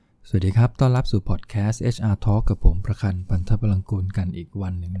สวัสดีครับต้อนรับสู่พอดแคสต์ HR Talk กับผมประคัน ปันทพลังกูลกันอีกวั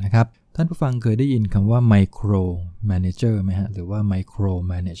นหนึ่งนะครับท่านผู้ฟังเคยได้ยินคำว่า Micro Manager ไหมฮะหรือว่า Micro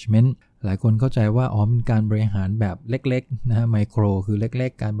Management หลายคนเข้าใจว่าเป็นการบริหารแบบเล็กๆนะฮะ Micro คือเล็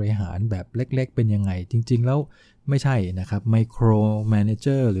กๆการบริหารแบบเล็กๆเป็นยังไงจริงๆแล้วไม่ใช่นะครับ Micro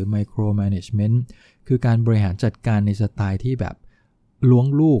Manager หรือ Micro Management คือการบริหารจัดการในสไตล์ที่แบบล้วง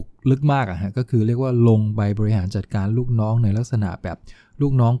ลูกลึกมากอะฮะก็คือเรียกว่าลงไปบริหารจัดการลูกน้องในลักษณะแบบลู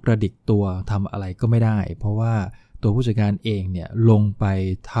กน้องกระดิกตัวทำอะไรก็ไม่ได้เพราะว่าตัวผู้จัดการเองเนี่ยลงไป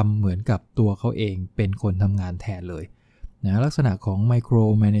ทำเหมือนกับตัวเขาเองเป็นคนทำงานแทนเลยนะลักษณะของไมโคร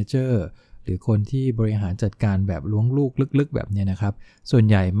แมเนเจอร์หรือคนที่บริหารจัดการแบบล้วงลูกลึกๆแบบนี้นะครับส่วน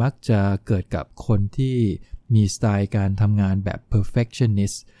ใหญ่มักจะเกิดกับคนที่มีสไตล์การทำงานแบบ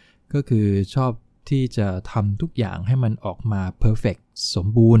perfectionist ก็คือชอบที่จะทำทุกอย่างให้มันออกมา perfect สม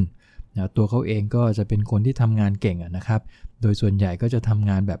บูรณ์นะตัวเขาเองก็จะเป็นคนที่ทำงานเก่งนะครับโดยส่วนใหญ่ก็จะทำ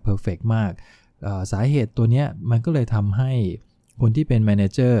งานแบบ perfect มากสาเหตุตัวนี้มันก็เลยทำให้คนที่เป็น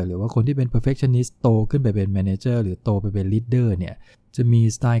manager หรือว่าคนที่เป็น perfectionist โตขึ้นไปเป็น manager หรือโตไปเป็น leader เนี่ยจะมี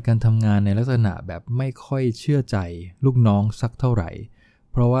สไตล์การทำงานในลักษณะแบบไม่ค่อยเชื่อใจลูกน้องสักเท่าไหร่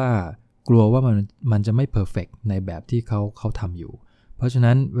เพราะว่ากลัวว่ามันจะไม่ perfect ในแบบที่เขาทำอยู่เพราะฉะ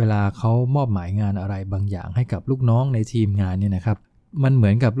นั้นเวลาเขามอบหมายงานอะไรบางอย่างให้กับลูกน้องในทีมงานเนี่ยนะครับมันเหมื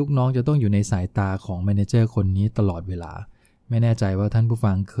อนกับลูกน้องจะต้องอยู่ในสายตาของ manager คนนี้ตลอดเวลาไม่แน่ใจว่าท่านผู้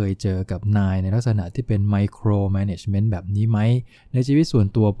ฟังเคยเจอกับนายในลักษณะที่เป็น micro management แบบนี้ไหมในชีวิตส่วน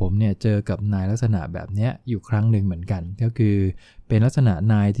ตัวผมเนี่ยเจอกับนายลักษณะแบบนี้อยู่ครั้งหนึ่งเหมือนกันก็คือเป็นลักษณะ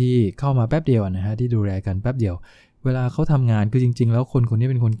นายที่เข้ามาแป๊บเดียวนะฮะที่ดูแลกันแป๊บเดียวเวลาเขาทำงานคือจริงๆแล้วคนนี้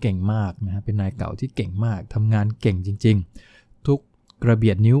เป็นคนเก่งมากนะฮะเป็นนายเก่าที่เก่งมากทำงานเก่งจริงๆทุกกระเบี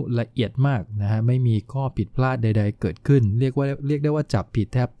ยดนิ้วละเอียดมากนะฮะไม่มีข้อผิดพลาดใดๆเกิดขึ้นเรียกได้ว่าจับผิด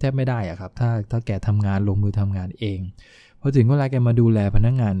แทบไม่ได้อะครับถ้าแกทำงานลงมือทำงานเองพอถึงเวลาแกมาดูแลพ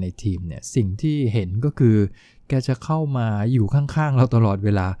นักงานในทีมเนี่ยสิ่งที่เห็นก็คือแกจะเข้ามาอยู่ข้างๆเราตลอดเว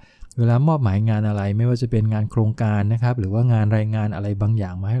ลามอบหมายงานอะไรไม่ว่าจะเป็นงานโครงการนะครับหรือว่างานรายงานอะไรบางอย่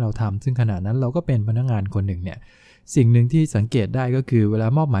างมาให้เราทำซึ่งขณะนั้นเราก็เป็นพนักงานคนหนึ่งเนี่ยสิ่งหนึ่งที่สังเกตได้ก็คือเวลา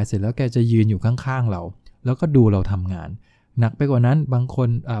มอบหมายเสร็จแล้วแกจะยืนอยู่ข้างๆเราแล้วก็ดูเราทำงานหนักไปกว่านั้นบางคน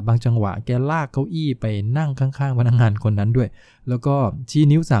บางจังหวะแกลากเก้าอี้ไปนั่งข้างๆพนักงานคนนั้นด้วยแล้วก็ชี้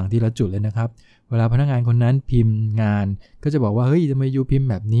นิ้วสั่งทีละจุดเลยนะครับเวลาพนักงานคนนั้นพิมพ์งานก็จะบอกว่าเฮ้ยทำไมยูพิมพ์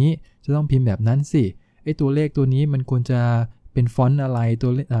แบบนี้จะต้องพิมพ์แบบนั้นสิไอ้ตัวเลขตัวนี้มันควรจะเป็นฟอนต์อะไรตั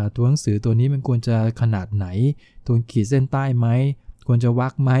วหนังสือตัวนี้มันควรจะขนาดไหนตัวขีดเส้นใต้ไหมควรจะวรร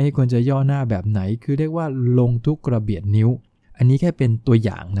คไหมควรจะย่อหน้าแบบไหนคือเรียกว่าลงทุกกระเบียดนิ้วอันนี้แค่เป็นตัวอ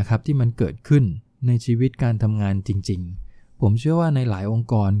ย่างนะครับที่มันเกิดขึ้นในชีวิตการทำงานจริงๆผมเชื่อว่าในหลายองค์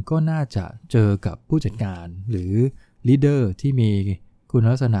กรก็น่าจะเจอกับผู้จัดการหรือลีดเดอร์ที่มีคุณ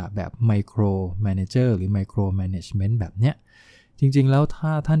ลักษณะแบบไมโครแมเนเจอร์หรือไมโครแมเนจเมนต์แบบเนี้ยจริงๆแล้วถ้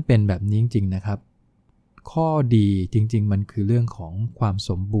าท่านเป็นแบบนี้จริงๆนะครับข้อดีจริงๆมันคือเรื่องของความส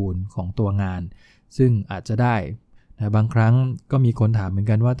มบูรณ์ของตัวงานซึ่งอาจจะได้นะบางครั้งก็มีคนถามเหมือน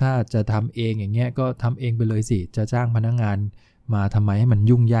กันว่าถ้าจะทำเองอย่างเงี้ยก็ทำเองไปเลยสิจะจ้างพนักงานมาทำไมให้มัน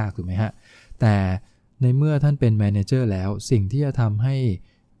ยุ่งยากถูกไหมฮะแต่ในเมื่อท่านเป็นแมเนเจอร์แล้วสิ่งที่จะทำให้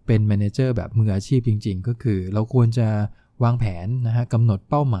เป็นแมเนเจอร์แบบมืออาชีพจริงๆก็คือเราควรจะวางแผนนะฮะกำหนด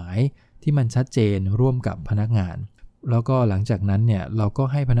เป้าหมายที่มันชัดเจนร่วมกับพนักงานแล้วก็หลังจากนั้นเนี่ยเราก็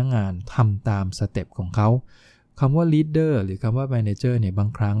ให้พนักงานทำตามสเต็ปของเขาคำว่า leader หรือคำว่า manager เนี่ยบาง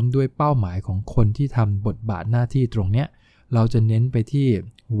ครั้งด้วยเป้าหมายของคนที่ทำบทบาทหน้าที่ตรงเนี้ยเราจะเน้นไปที่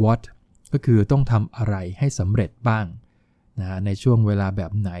what ก็คือต้องทำอะไรให้สำเร็จบ้างนะในช่วงเวลาแบ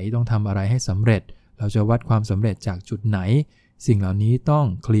บไหนต้องทำอะไรให้สำเร็จเราจะวัดความสำเร็จจากจุดไหนสิ่งเหล่านี้ต้อง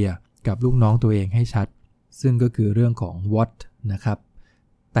เคลียร์กับลูกน้องตัวเองให้ชัดซึ่งก็คือเรื่องของ what นะครับ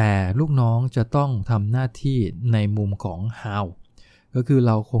แต่ลูกน้องจะต้องทำหน้าที่ในมุมของ how ก็คือเ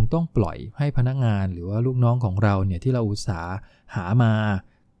ราคงต้องปล่อยให้พนักงานหรือว่าลูกน้องของเราเนี่ยที่เราอุตส่าห์หามา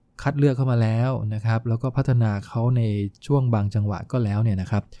คัดเลือกเข้ามาแล้วนะครับแล้วก็พัฒนาเขาในช่วงบางจังหวะก็แล้วเนี่ยนะ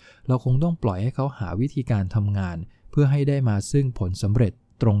ครับเราคงต้องปล่อยให้เขาหาวิธีการทำงานเพื่อให้ได้มาซึ่งผลสำเร็จ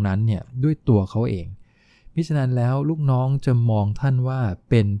ตรงนั้นเนี่ยด้วยตัวเขาเองมิฉะนั้นแล้วลูกน้องจะมองท่านว่า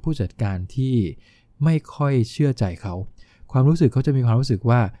เป็นผู้จัดการที่ไม่ค่อยเชื่อใจเขาความรู้สึกเขาจะมีความรู้สึก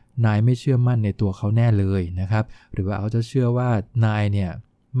ว่านายไม่เชื่อมั่นในตัวเขาแน่เลยนะครับหรือว่าเขาจะเชื่อว่านายเนี่ย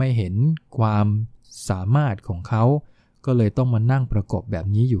ไม่เห็นความสามารถของเขาก็เลยต้องมานั่งประกบแบบ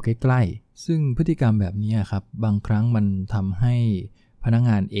นี้อยู่ใกล้ๆซึ่งพฤติกรรมแบบนี้ครับบางครั้งมันทำให้พนักง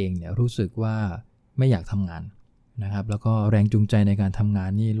านเองเนี่ยรู้สึกว่าไม่อยากทำงานนะครับแล้วก็แรงจูงใจในการทำงา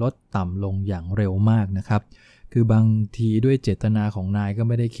นนี่ลดต่ำลงอย่างเร็วมากนะครับคือบางทีด้วยเจตนาของนายก็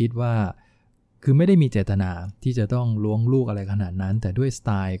ไม่ได้คิดว่าคือไม่ได้มีเจตนาที่จะต้องล้วงลูกอะไรขนาดนั้นแต่ด้วยสไต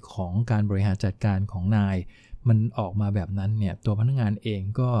ล์ของการบริหารจัดการของนาย มันออกมาแบบนั้นเนี่ยตัวพนักงานเอง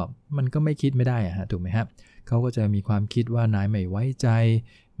ก็มันก็ไม่คิดไม่ได้ฮะถูกไหมครับเขาก็จะมีความคิดว่านายไม่ไว้ใจ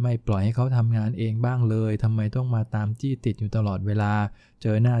ไม่ปล่อยให้เขาทำงานเองบ้างเลยทำไมต้องมาตามจี้ติดอยู่ตลอดเวลาเจ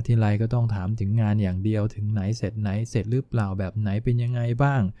อหน้าทีไรก็ต้องถามถึงงานอย่างเดียวถึงไหนเสร็จหรือเปล่าแบบไหนเป็นยังไง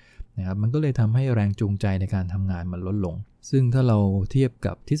บ้างนะครับมันก็เลยทำให้แรงจูงใจในการทำงานมันลดลงซึ่งถ้าเราเทียบ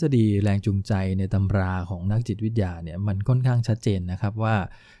กับทฤษฎีแรงจูงใจในตำราของนักจิตวิทยาเนี่ยมันค่อนข้างชัดเจนนะครับว่า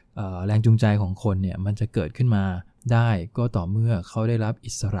แรงจูงใจของคนเนี่ยมันจะเกิดขึ้นมาได้ก็ต่อเมื่อเขาได้รับ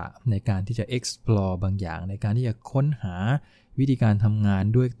อิสระในการที่จะ explore บางอย่างในการที่จะค้นหาวิธีการทำงาน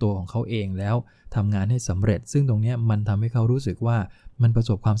ด้วยตัวของเขาเองแล้วทำงานให้สำเร็จซึ่งตรงนี้มันทำให้เขารู้สึกว่ามันประ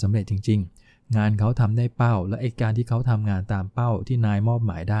สบความสำเร็จจริงๆงานเขาทำได้เป้าและไอ้การที่เขาทำงานตามเป้าที่นายมอบห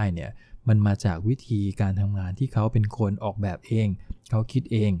มายได้เนี่ยมันมาจากวิธีการทำงานที่เขาเป็นคนออกแบบเองเขาคิด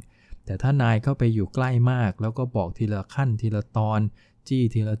เองแต่ถ้านายเข้าไปอยู่ใกล้มากแล้วก็บอกทีละขั้นทีละตอนจี้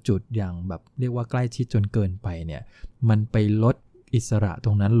ทีละจุดอย่างแบบเรียกว่าใกล้ชิดจนเกินไปเนี่ยมันไปลดอิสระต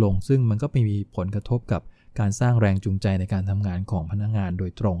รงนั้นลงซึ่งมันก็ไปมีผลกระทบกับการสร้างแรงจูงใจในการทำงานของพนักงานโด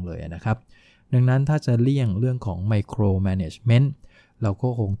ยตรงเลยนะครับดังนั้นถ้าจะเลี่ยงเรื่องของไมโครแมネจเมนต์เราก็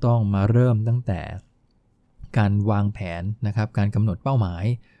คงต้องมาเริ่มตั้งแต่การวางแผนนะครับการกำหนดเป้าหมาย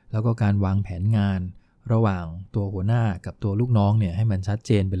แล้วก็การวางแผนงานระหว่างตัวหัวหน้ากับตัวลูกน้องเนี่ยให้มันชัดเ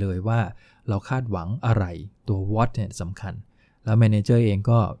จนไปเลยว่าเราคาดหวังอะไรตัว what เนี่ยสำคัญแล้วแมเนเจอร์เอง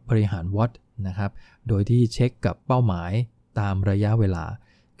ก็บริหาร what นะครับโดยที่เช็คกับเป้าหมายตามระยะเวลา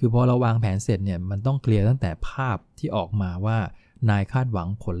คือพอเราวางแผนเสร็จเนี่ยมันต้องเคลียร์ตั้งแต่ภาพที่ออกมาว่านายคาดหวัง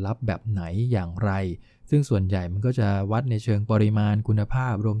ผลลัพธ์แบบไหนอย่างไรซึ่งส่วนใหญ่มันก็จะวัดในเชิงปริมาณคุณภา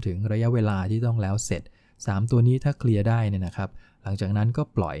พรวมถึงระยะเวลาที่ต้องแล้วเสร็จ3ตัวนี้ถ้าเคลียร์ได้เนี่ยนะครับหลังจากนั้นก็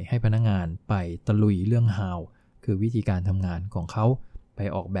ปล่อยให้พนักงานไปตะลุยเรื่อง how คือวิธีการทำงานของเขาไป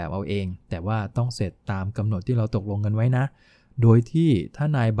ออกแบบเอาเองแต่ว่าต้องเสร็จตามกำหนดที่เราตกลงกันไว้นะโดยที่ถ้า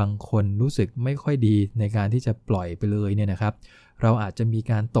นายบางคนรู้สึกไม่ค่อยดีในการที่จะปล่อยไปเลยเนี่ยนะครับเราอาจจะมี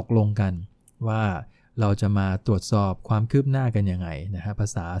การตกลงกันว่าเราจะมาตรวจสอบความคืบหน้ากันยังไงนะฮะภา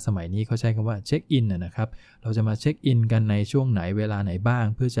ษาสมัยนี้เขาใช้คำว่าเช็คอินนะครับเราจะมาเช็คอินกันในช่วงไหนเวลาไหนบ้าง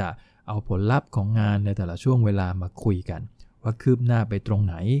เพื่อจะเอาผลลัพธ์ของงานในแต่ละช่วงเวลามาคุยกันว่าคืบหน้าไปตรงไ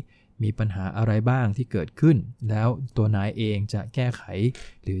หนมีปัญหาอะไรบ้างที่เกิดขึ้นแล้วตัวนายเองจะแก้ไข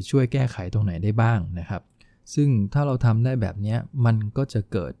หรือช่วยแก้ไขตรงไหนได้บ้างนะครับซึ่งถ้าเราทำได้แบบนี้มันก็จะ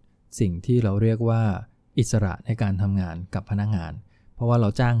เกิดสิ่งที่เราเรียกว่าอิสระในการทำงานกับพนักงานเพราะว่าเรา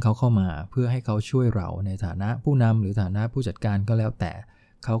จ้างเขาเข้ามาเพื่อให้เขาช่วยเราในฐานะผู้นำหรือฐานะผู้จัดการก็แล้วแต่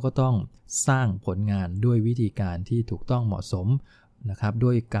เขาก็ต้องสร้างผลงานด้วยวิธีการที่ถูกต้องเหมาะสมนะครับด้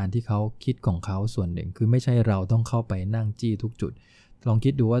วยการที่เขาคิดของเขาส่วนหนึ่งคือไม่ใช่เราต้องเข้าไปนั่งจี้ทุกจุดลองคิ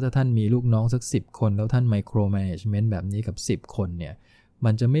ดดูว่าถ้าท่านมีลูกน้องสัก10คนแล้วท่านไมโครแมネจเมนต์แบบนี้กับ10คนเนี่ย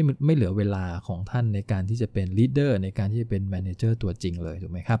มันจะไม่เหลือเวลาของท่านในการที่จะเป็นลีดเดอร์ในการที่จะเป็นแมเนเจอร์ตัวจริงเลยถู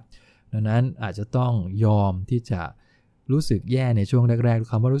กไหมครับดังนั้นอาจจะต้องยอมที่จะรู้สึกแย่ในช่วงแรก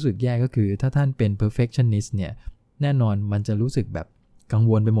ๆคำว่ารู้สึกแย่ก็คือถ้าท่านเป็น perfectionist เนี่ยแน่นอนมันจะรู้สึกแบบกัง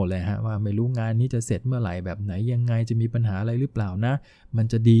วลไปหมดเลยฮะว่าไม่รู้งานนี้จะเสร็จเมื่อไหร่แบบไหนยังไงจะมีปัญหาอะไรหรือเปล่านะมัน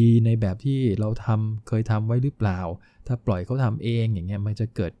จะดีในแบบที่เราเคยทำไว้หรือเปล่าถ้าปล่อยเขาทำเองอย่างเงี้ยมันจะ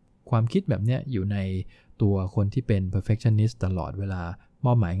เกิดความคิดแบบเนี้ยอยู่ในตัวคนที่เป็น perfectionist ตลอดเวลาม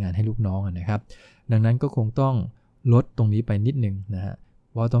อบหมายงานให้ลูกน้องนะครับดังนั้นก็คงต้องลดตรงนี้ไปนิดนึงนะฮะ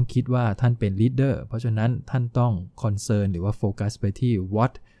ว่าต้องคิดว่าท่านเป็น leader เพราะฉะนั้นท่านต้อง concern หรือว่าโฟกัสไปที่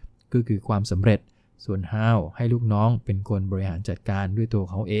what ก็คือความสำเร็จส่วน how ให้ลูกน้องเป็นคนบริหารจัดการด้วยตัว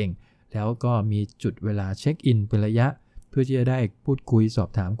เขาเองแล้วก็มีจุดเวลาเช็คอินเป็นระยะเพื่อที่จะได้พูดคุยสอบ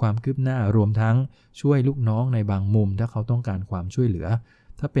ถามความคืบหน้ารวมทั้งช่วยลูกน้องในบางมุมถ้าเขาต้องการความช่วยเหลือ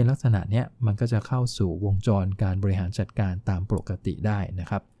ถ้าเป็นลักษณะเนี้ยมันก็จะเข้าสู่วงจรการบริหารจัดการตามปกติได้นะ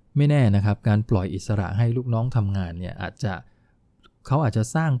ครับไม่แน่นะครับการปล่อยอิสระให้ลูกน้องทำงานเนี่ยเขาอาจจะ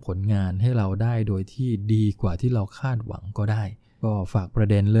สร้างผลงานให้เราได้โดยที่ดีกว่าที่เราคาดหวังก็ได้ก็ฝากประ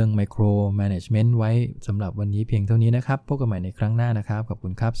เด็นเรื่องไมโครแมネจเมนต์ไว้สำหรับวันนี้เพียงเท่านี้นะครับพบกันใหม่ในครั้งหน้านะครับขอบคุ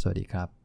ณครับสวัสดีครับ